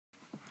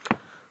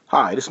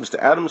Hi, this is Mr.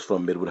 Adams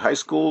from Midwood High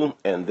School,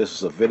 and this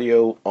is a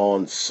video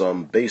on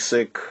some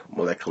basic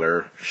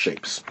molecular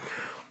shapes.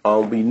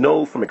 We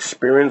know from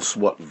experience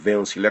what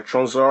valence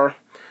electrons are,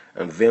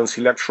 and valence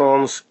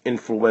electrons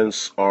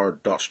influence our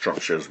dot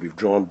structures. We've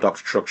drawn dot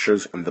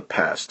structures in the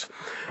past.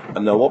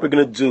 And now what we're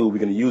going to do, we're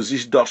going to use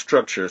these dot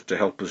structures to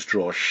help us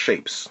draw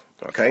shapes.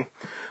 Okay?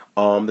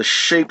 The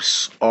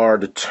shapes are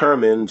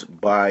determined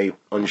by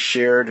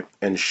unshared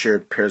and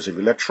shared pairs of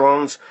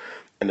electrons.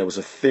 And there was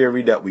a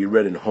theory that we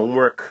read in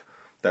homework.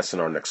 That's in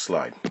our next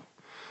slide.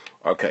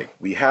 Okay,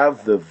 we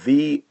have the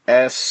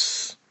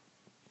VSEPR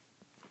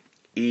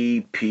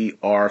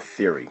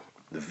theory.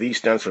 The V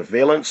stands for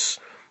valence,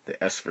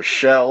 the S for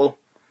shell,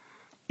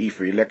 E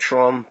for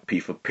electron, P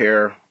for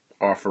pair,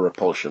 R for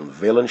repulsion.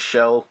 Valence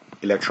shell,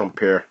 electron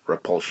pair,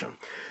 repulsion.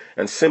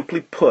 And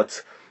simply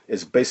put,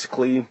 is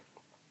basically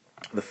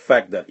the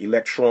fact that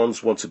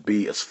electrons want to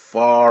be as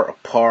far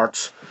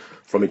apart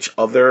from each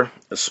other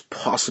as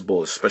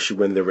possible, especially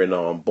when they're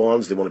in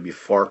bonds. They want to be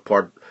far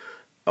apart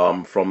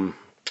from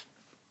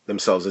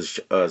themselves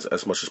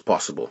as much as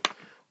possible.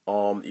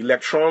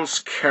 Electrons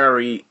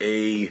carry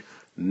a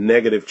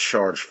negative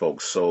charge,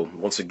 folks. So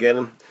once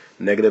again,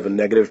 negative and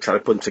negative, try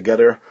to put them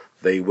together,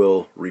 they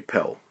will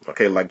repel.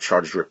 Okay, like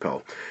charged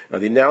repel. Now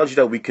the analogy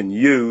that we can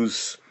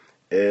use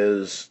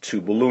is two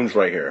balloons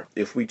right here.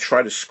 If we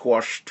try to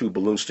squash two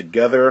balloons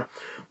together,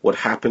 what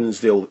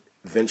happens, they'll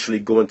eventually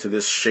go into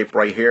this shape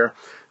right here,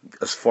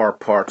 as far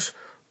apart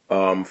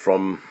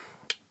from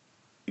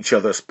each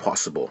other as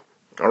possible.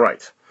 All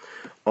right.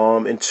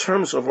 In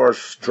terms of our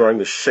drawing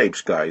the shapes,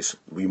 guys,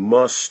 we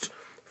must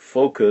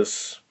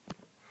focus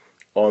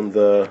on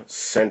the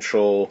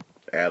central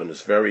atom.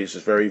 It's very,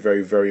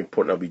 very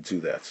important that we do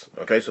that.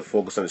 Okay, so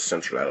focus on the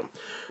central atom.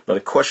 Now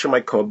the question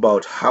might come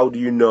about, how do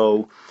you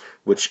know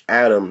which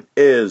atom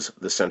is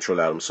the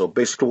central atom? So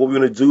basically what we're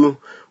going to do,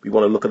 we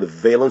want to look at the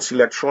valence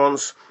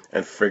electrons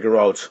and figure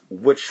out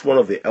which one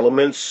of the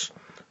elements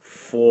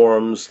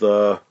forms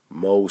the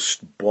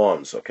most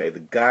bonds. Okay, the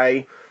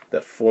guy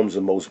that forms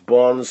the most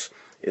bonds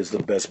is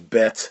the best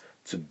bet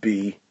to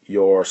be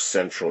your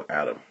central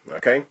atom.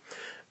 Okay,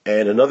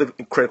 and another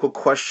critical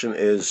question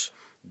is,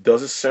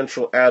 does a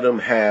central atom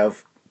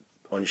have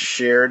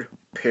unshared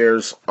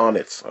pairs on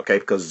it? Okay,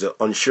 because the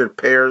unshared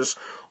pairs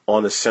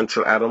on the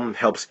central atom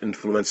helps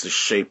influence the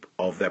shape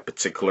of that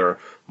particular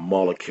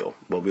molecule.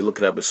 We'll be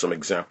looking at with some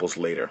examples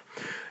later.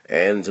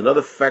 And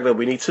another fact that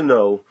we need to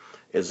know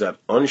is that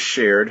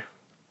unshared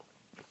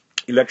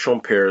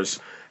electron pairs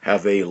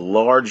have a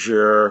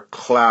larger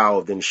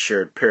cloud than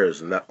shared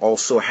pairs, and that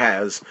also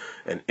has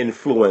an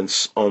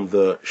influence on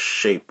the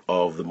shape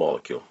of the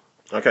molecule.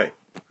 Okay.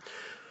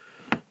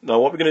 Now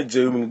what we're going to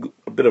do,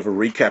 a bit of a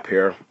recap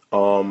here.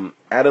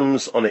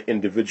 Atoms on an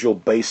individual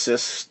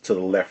basis to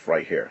the left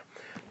right here.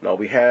 Now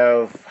we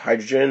have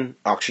hydrogen,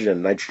 oxygen,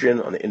 and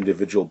nitrogen on an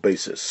individual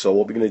basis. So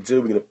what we're going to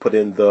do, we're going to put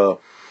in the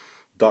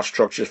dot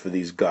structures for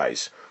these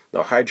guys.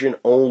 Now hydrogen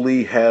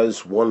only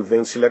has one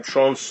valence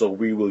electron, so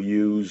we will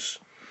use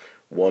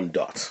one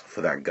dot for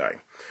that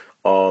guy.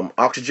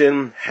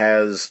 Oxygen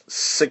has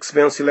 6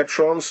 valence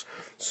electrons,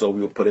 so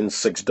we will put in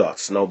 6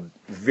 dots. Now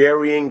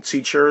varying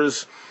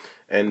teachers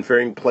and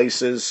varying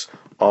places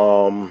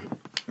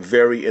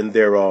vary in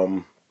their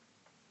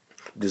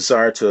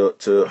desire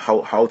to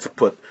how to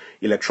put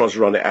electrons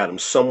around the atom.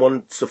 Some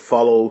want to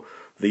follow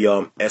the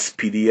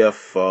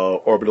SPDF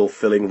orbital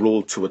filling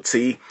rule to a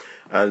T,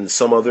 and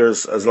some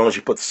others, as long as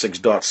you put 6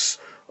 dots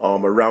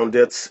around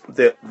it,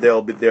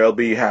 they'll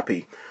be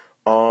happy.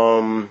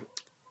 On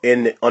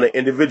an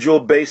individual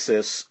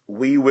basis,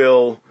 we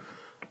will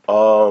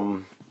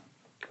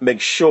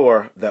make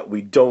sure that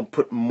we don't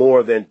put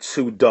more than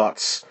 2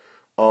 dots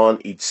on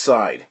each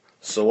side.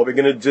 So what we're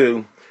going to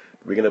do,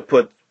 we're going to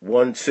put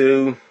 1,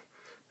 2,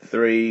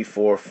 3,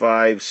 4,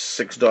 5,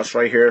 6 dots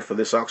right here for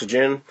this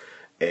oxygen.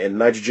 And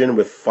nitrogen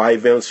with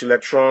 5 valence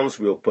electrons,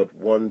 we'll put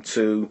 1,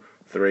 2,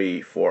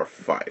 3, 4,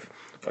 5.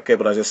 Okay,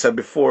 but as I said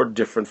before,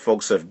 different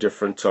folks have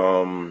different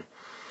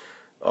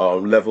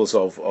levels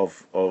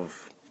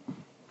of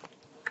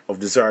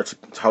desire to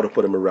how to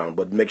put them around.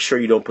 But make sure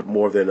you don't put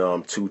more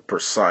than 2 per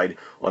side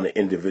on an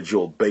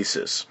individual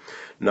basis.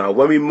 Now,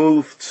 when we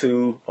move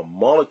to a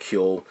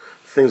molecule,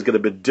 things get a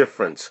bit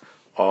different.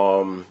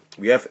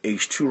 We have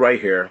H2 right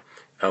here.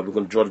 We're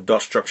going to draw the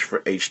dot structure for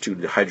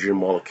H2, the hydrogen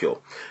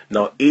molecule.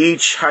 Now,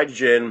 each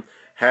hydrogen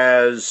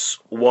has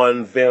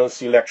 1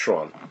 valence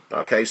electron.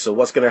 Okay, so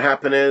what's going to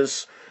happen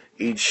is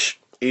each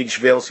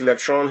valence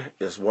electron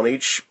is 1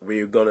 each.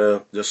 We're going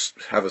to just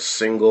have a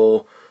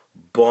single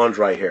bond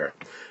right here.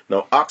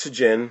 Now,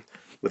 oxygen,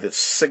 with its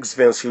 6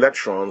 valence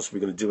electrons,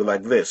 we're going to do it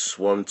like this.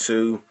 1,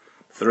 2,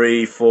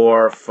 3,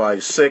 4,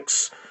 5,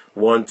 6.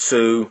 1,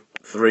 2,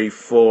 3,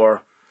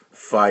 4,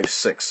 5,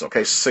 6.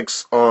 Okay,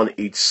 6 on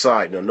each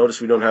side. Now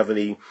notice we don't have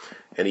any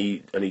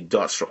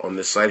dots on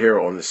this side here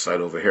or on this side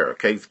over here.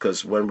 Okay,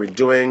 because when we're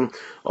doing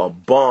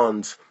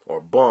bonds,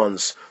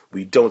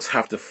 we don't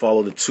have to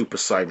follow the 2 per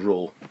side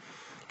rule.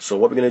 So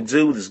what we're going to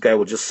do, this guy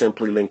will just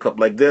simply link up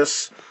like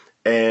this,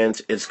 and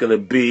it's going to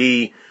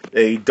be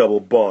a double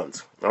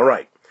bond. All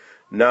right.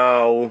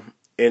 Now,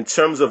 in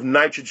terms of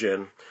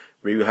nitrogen,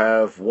 we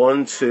have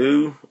 1,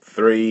 2,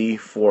 3,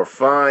 4,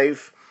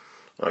 5.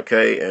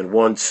 Okay, and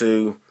 1,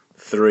 2,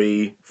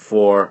 3,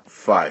 4,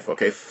 5.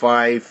 Okay,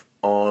 5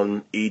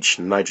 on each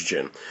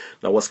nitrogen.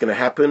 Now, what's going to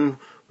happen?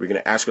 We're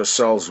going to ask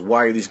ourselves,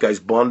 why are these guys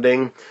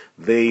bonding?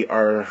 They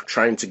are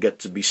trying to get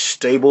to be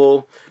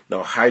stable.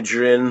 Now,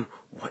 hydrogen,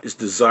 his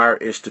desire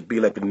is to be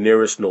like the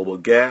nearest noble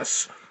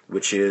gas,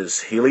 which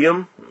is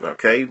helium.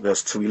 Okay,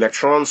 that's 2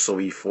 electrons, so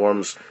he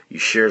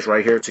shares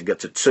right here to get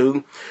to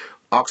 2.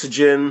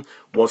 Oxygen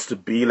wants to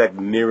be like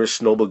the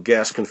nearest noble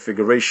gas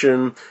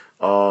configuration,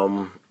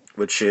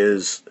 which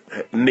is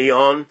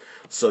neon,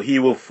 so he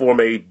will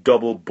form a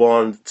double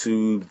bond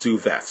to do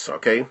that.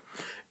 Okay,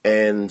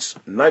 and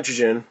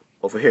nitrogen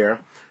over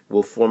here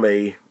will form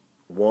a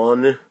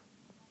 1,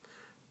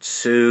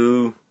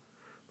 2,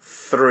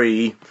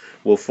 3,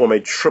 will form a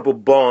triple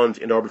bond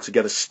in order to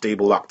get a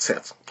stable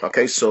octet.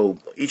 Okay, so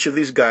each of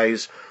these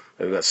guys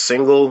have got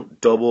single,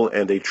 double,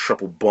 and a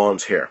triple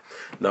bonds here.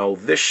 Now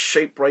this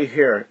shape right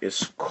here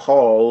is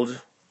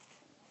called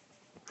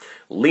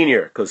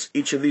linear, because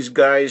each of these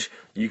guys,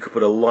 you could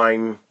put a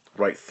line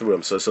right through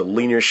them. So it's a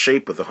linear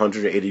shape with a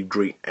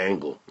 180-degree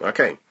angle.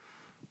 Okay.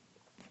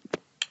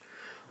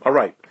 All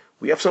right.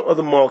 We have some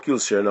other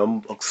molecules here.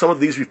 Now, some of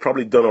these we've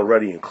probably done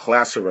already in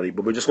class already,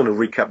 but we're just going to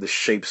recap the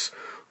shapes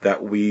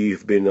that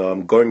we've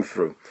been going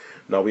through.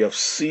 Now, we have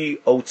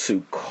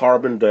CO2,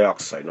 carbon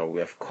dioxide. Now, we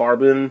have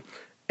carbon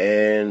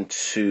and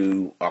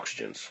 2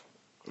 oxygens.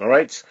 All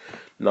right?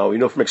 Now, we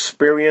know from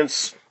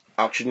experience,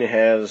 oxygen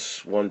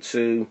has 1,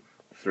 2,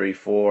 3,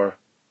 4,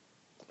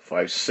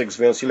 5, 6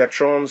 valence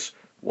electrons.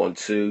 1,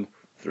 2,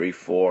 3,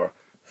 4,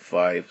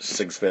 5,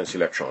 6 valence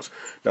electrons.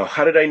 Now,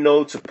 how did I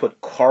know to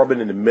put carbon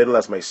in the middle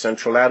as my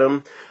central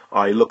atom?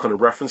 I look on the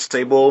reference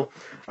table.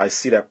 I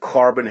see that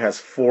carbon has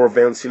 4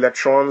 valence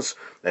electrons.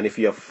 And if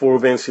you have 4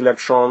 valence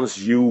electrons,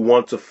 you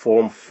want to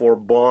form 4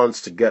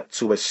 bonds to get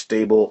to a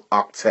stable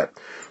octet.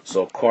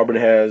 So carbon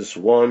has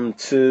 1,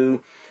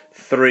 2,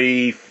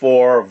 3,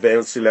 4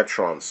 valence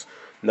electrons.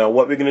 Now,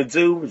 what we're going to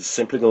do, we're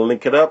simply going to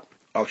link it up.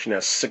 Oxygen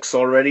has 6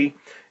 already,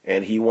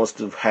 and he wants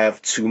to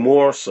have 2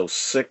 more. So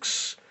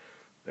 6,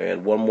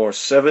 and 1 more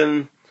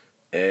 7,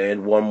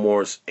 and 1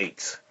 more is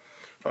 8.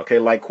 Okay,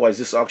 likewise,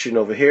 this oxygen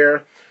over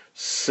here,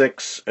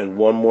 6, and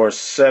 1 more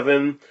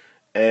 7,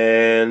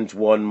 and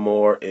 1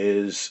 more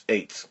is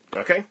 8.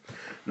 Okay,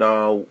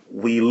 now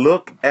we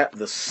look at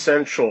the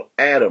central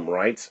atom,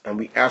 right? And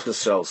we ask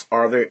ourselves,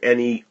 are there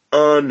any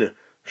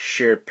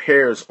unshared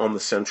pairs on the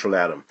central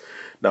atom?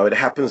 Now, it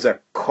happens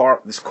that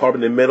this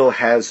carbon in the middle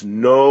has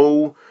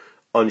no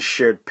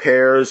unshared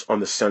pairs on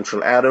the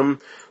central atom,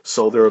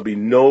 so there will be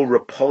no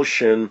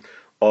repulsion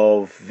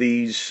of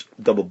these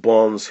double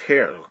bonds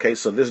here. Okay,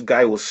 so this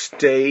guy will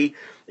stay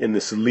in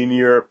this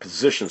linear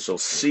position. So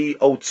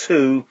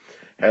CO2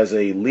 has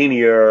a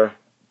linear,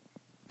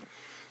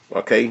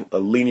 a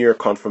linear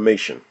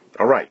conformation.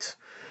 All right,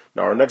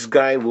 now our next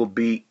guy will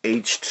be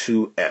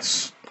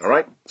H2S. All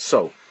right,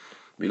 so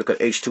we look at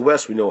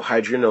H2S, we know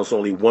hydrogen has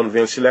only 1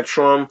 valence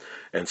electron,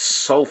 and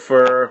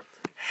sulfur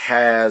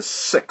has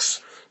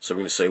 6. So we're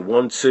going to say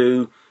 1,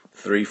 2,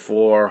 3,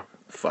 4,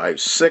 5,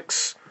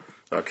 6.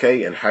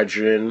 Okay, and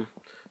hydrogen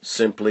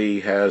simply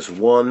has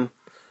 1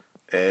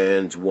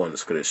 and 1.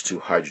 It's because there's 2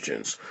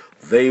 hydrogens.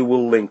 They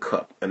will link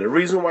up. And the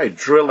reason why I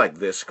drill like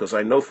this, because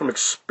I know from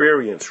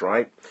experience,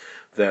 right,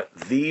 that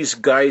these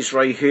guys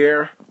right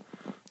here,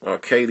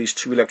 okay, these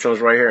 2 electrons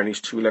right here and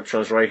these 2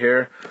 electrons right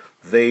here,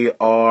 they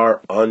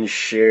are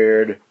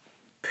unshared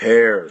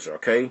pairs,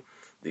 okay?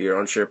 They are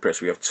unshared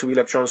pairs. We have 2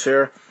 electrons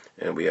here,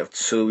 and we have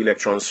 2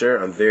 electrons here,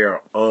 and they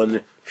are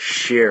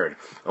unshared.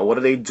 And what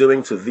are they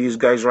doing to these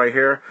guys right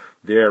here?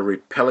 They're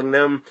repelling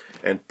them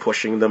and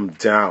pushing them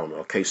down.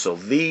 Okay, so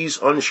these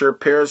unshared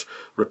pairs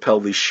repel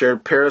these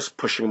shared pairs,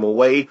 pushing them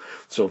away.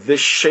 So this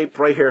shape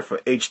right here for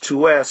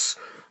H2S,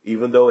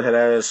 even though it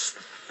has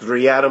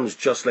 3 atoms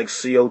just like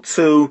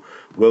CO2,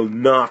 will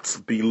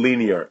not be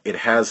linear. It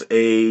has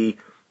a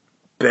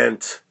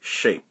bent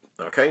shape.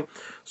 Okay,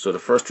 so the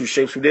first 2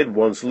 shapes we did,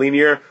 one's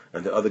linear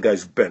and the other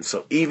guy's bent.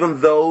 So even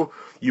though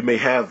you may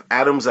have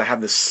atoms that have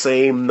the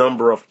same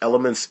number of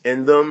elements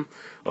in them,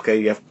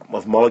 okay, you have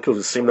of molecules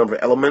the same number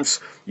of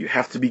elements, you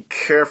have to be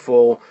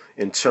careful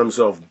in terms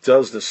of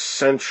does the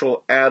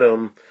central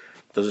atom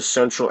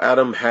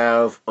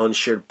have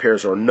unshared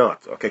pairs or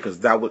not? Okay, because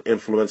that will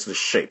influence the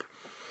shape.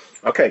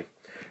 Okay,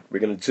 we're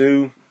going to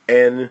do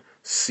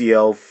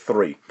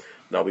NCl3.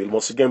 Now,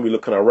 once again, we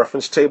look at our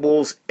reference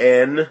tables.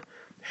 N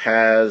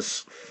has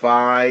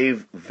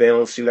 5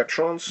 valence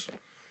electrons,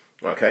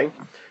 okay,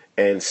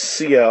 and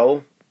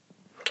Cl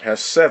has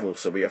 7.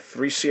 So we have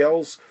 3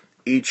 Cls,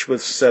 each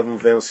with 7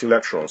 valence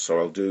electrons. So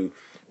I'll do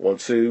 1,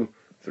 2,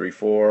 3,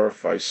 4,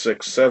 5,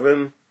 6,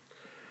 7.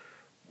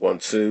 1,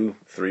 2,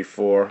 3,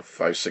 4,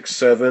 5, 6,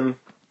 7.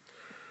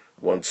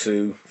 1,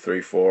 2,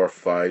 3, 4,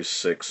 5,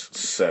 6,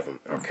 7.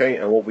 Okay,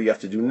 and what we have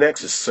to do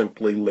next is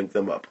simply link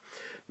them up.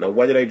 Now,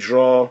 why did I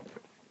draw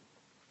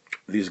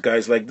these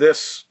guys like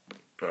this?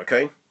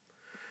 Okay,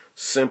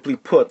 simply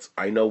put,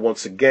 I know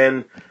once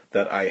again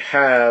that I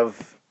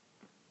have,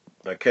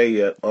 okay,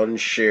 an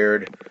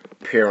unshared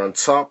pair on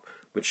top,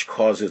 which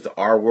causes the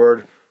R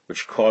word,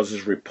 which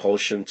causes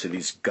repulsion to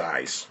these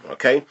guys,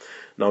 okay?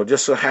 Now, it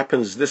just so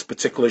happens this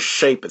particular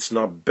shape, it's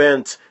not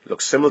bent, it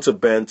looks similar to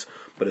bent,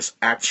 but it's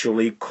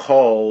actually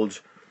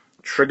called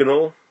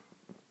trigonal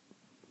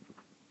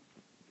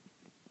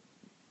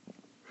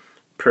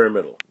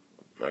pyramidal,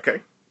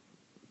 okay?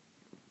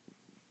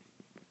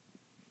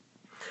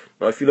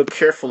 Now, if you look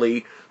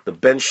carefully, the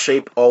bent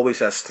shape always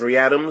has 3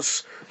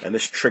 atoms, and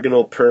this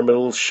trigonal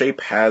pyramidal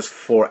shape has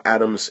 4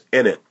 atoms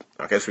in it.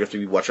 Okay, so we have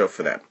to watch out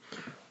for that.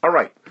 All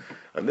right,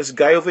 and this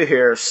guy over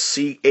here,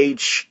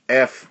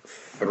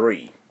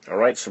 CHF3. All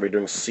right, so we're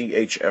doing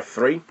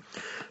CHF3.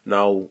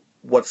 Now,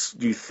 what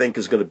do you think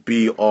is going to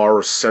be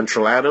our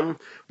central atom?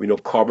 We know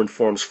carbon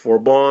forms 4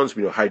 bonds.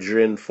 We know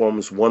hydrogen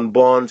forms 1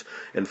 bond.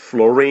 And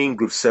fluorine,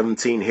 group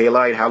 17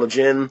 halide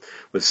halogen,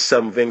 with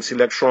 7 valence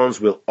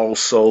electrons, will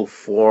also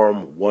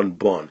form 1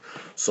 bond.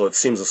 So it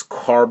seems as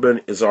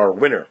carbon is our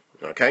winner.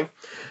 Okay?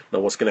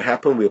 Now what's going to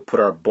happen? We'll put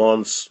our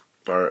bonds,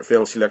 our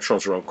valence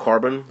electrons around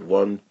carbon.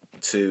 1,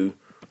 2,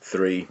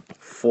 3,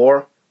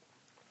 4.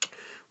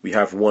 We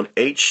have 1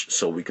 H,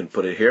 so we can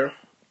put it here.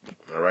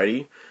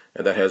 Alrighty.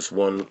 And that has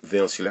 1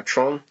 valence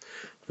electron.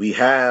 We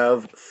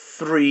have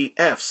 3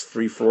 Fs,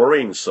 3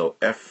 fluorines, so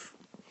F,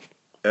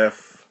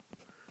 F,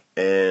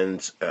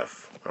 and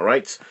F.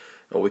 Alright,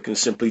 and we can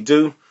simply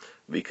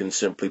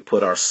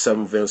put our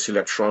 7 valence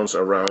electrons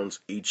around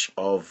each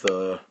of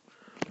the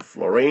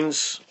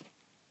fluorines.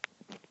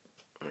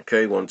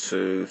 Okay, 1,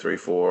 2, 3,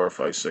 4,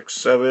 5, 6,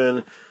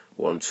 7.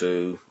 1,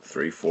 2,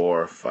 3,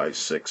 4, 5,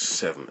 6,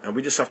 7. And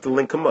we just have to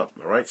link them up,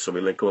 alright? So we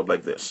link them up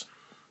like this.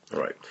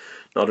 Alright.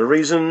 Now the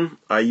reason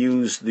I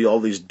use all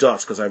these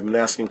dots, because I've been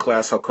asking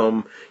class how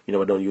come, I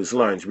don't use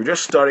lines. We're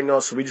just starting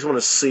out, so we just want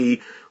to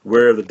see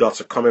where the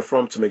dots are coming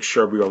from to make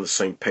sure we're on the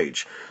same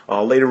page.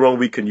 Later on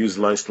we can use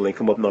lines to link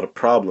them up, not a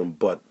problem,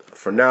 but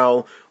for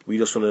now we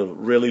just want to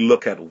really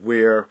look at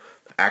where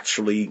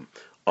actually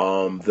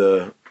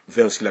the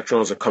valence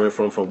electrons are coming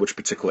from which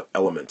particular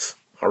element.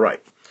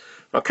 Alright.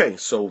 Okay,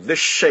 so this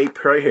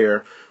shape right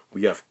here,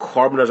 we have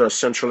carbon as our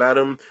central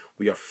atom.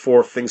 We have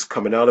 4 things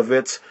coming out of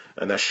it.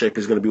 And that shape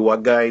is going to be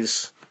what,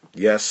 guys?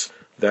 Yes,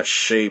 that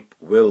shape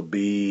will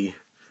be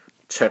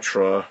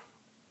tetrahedral.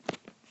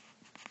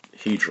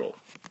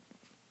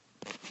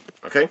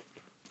 Okay?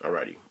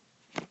 Alrighty.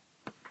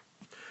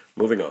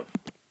 Moving on.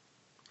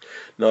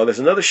 Now, there's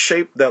another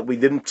shape that we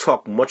didn't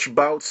talk much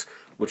about,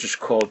 which is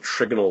called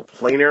trigonal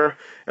planar.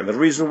 And the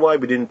reason why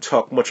we didn't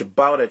talk much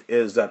about it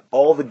is that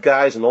all the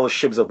guys and all the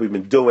shapes that we've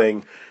been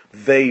doing,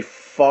 they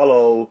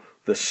follow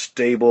the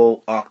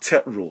stable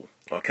octet rule,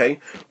 okay?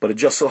 But it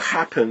just so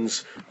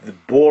happens the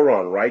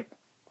boron, right?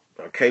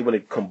 Okay, when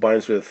it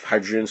combines with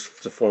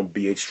hydrogens to form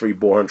BH3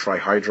 boron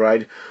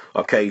trihydride,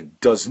 okay,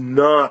 does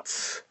not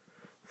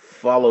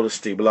follow the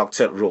stable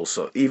octet rule.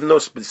 So even though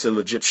it's a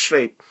legit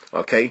shape,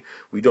 okay,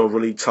 we don't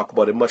really talk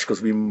about it much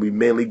because we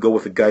mainly go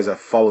with the guys that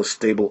follow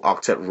stable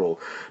octet rule.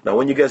 Now,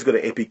 when you guys go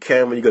to AP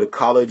Chem, when you go to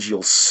college,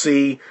 you'll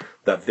see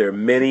that there are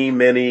many,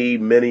 many,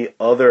 many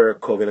other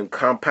covalent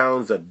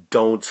compounds that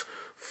don't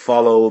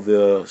follow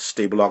the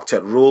stable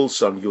octet rule,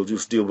 so you'll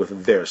just deal with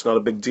it there. It's not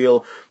a big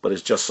deal, but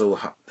it's just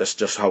that's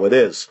just how it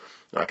is.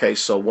 Okay,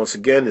 so once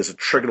again, there's a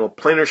trigonal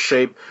planar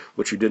shape,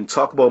 which we didn't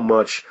talk about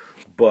much,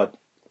 but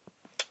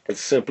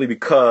it's simply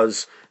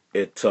because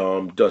it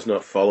does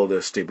not follow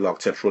the stable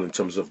octet rule in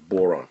terms of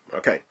boron.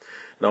 Okay,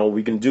 now what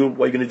you're going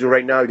to do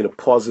right now, you're going to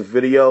pause the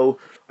video.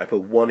 I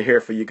put 1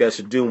 here for you guys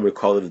to do, and we'll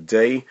call it a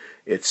day.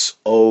 It's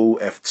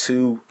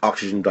OF2,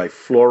 oxygen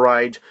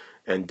difluoride,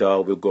 and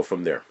we'll go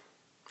from there.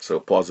 So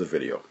pause the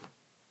video.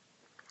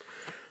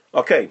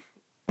 Okay,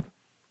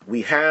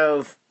 we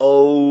have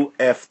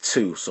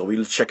OF2. So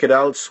we'll check it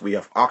out. We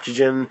have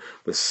oxygen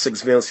with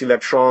 6 valence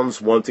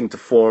electrons wanting to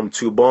form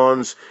 2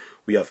 bonds.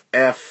 We have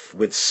F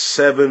with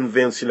 7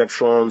 valence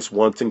electrons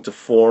wanting to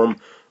form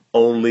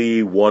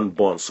only 1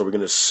 bond. So we're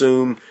going to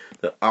assume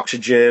that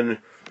oxygen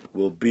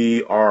will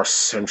be our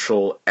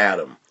central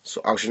atom.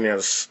 So oxygen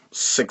has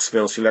 6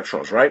 valence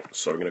electrons, right?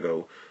 So we're going to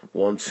go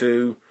 1,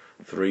 2,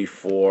 3,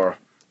 4,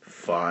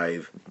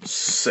 5,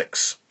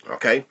 6.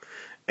 Okay?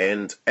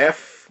 And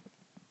F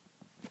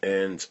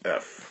and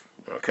F.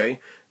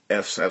 Okay?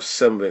 F's have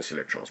 7 valence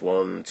electrons.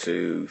 1,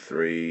 2,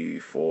 3,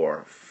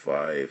 4,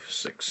 5,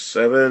 6,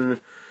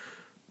 7.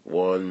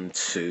 1,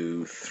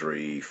 2,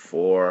 3,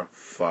 4,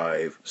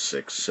 5,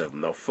 6,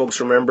 7. Now,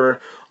 folks,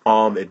 remember,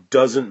 it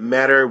doesn't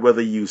matter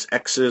whether you use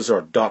X's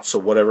or dots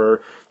or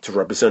whatever to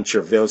represent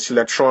your valence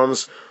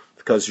electrons,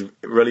 because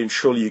really and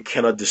truly you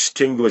cannot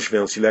distinguish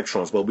valence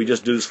electrons. But we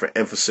just do this for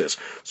emphasis.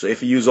 So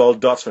if you use all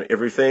dots for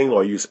everything,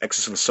 or use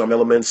X's for some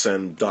elements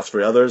and dots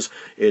for others,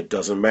 it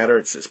doesn't matter.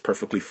 It's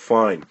perfectly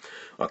fine.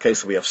 Okay,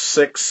 so we have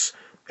 6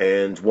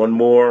 and 1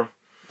 more.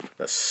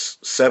 That's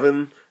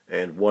 7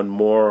 and 1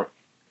 more.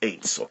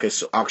 8. Okay,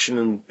 so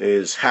oxygen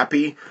is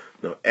happy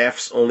Now,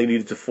 F's only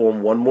needed to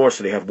form one more,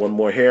 so they have one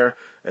more here,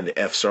 and the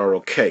F's are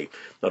okay.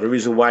 Now, the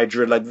reason why I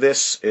drew it like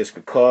this is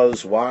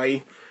because,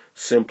 why?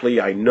 Simply,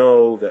 I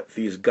know that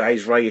these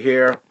guys right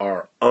here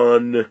are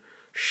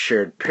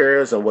unshared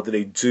pairs, and what do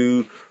they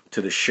do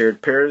to the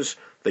shared pairs?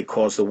 They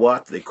cause the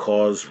what? They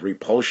cause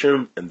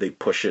repulsion, and they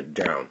push it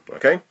down,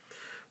 okay?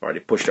 All right, they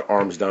push the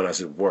arms down,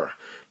 as it were.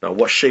 Now,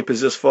 what shape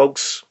is this,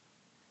 folks?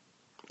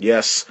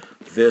 Yes,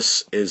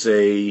 this is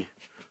a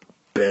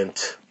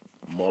bent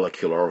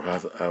molecule, or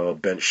a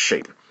bent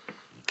shape.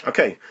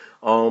 Okay,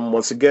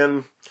 once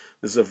again,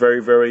 this is a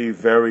very, very,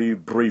 very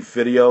brief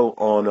video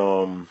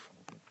on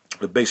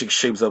the basic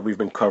shapes that we've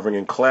been covering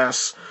in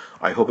class.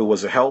 I hope it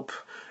was a help.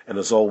 And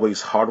as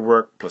always, hard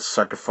work plus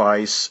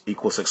sacrifice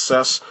equals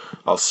success.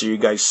 I'll see you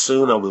guys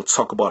soon, and we'll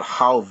talk about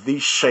how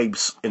these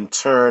shapes in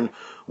turn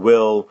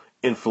will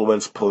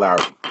influence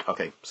polarity.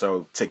 Okay,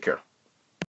 so take care.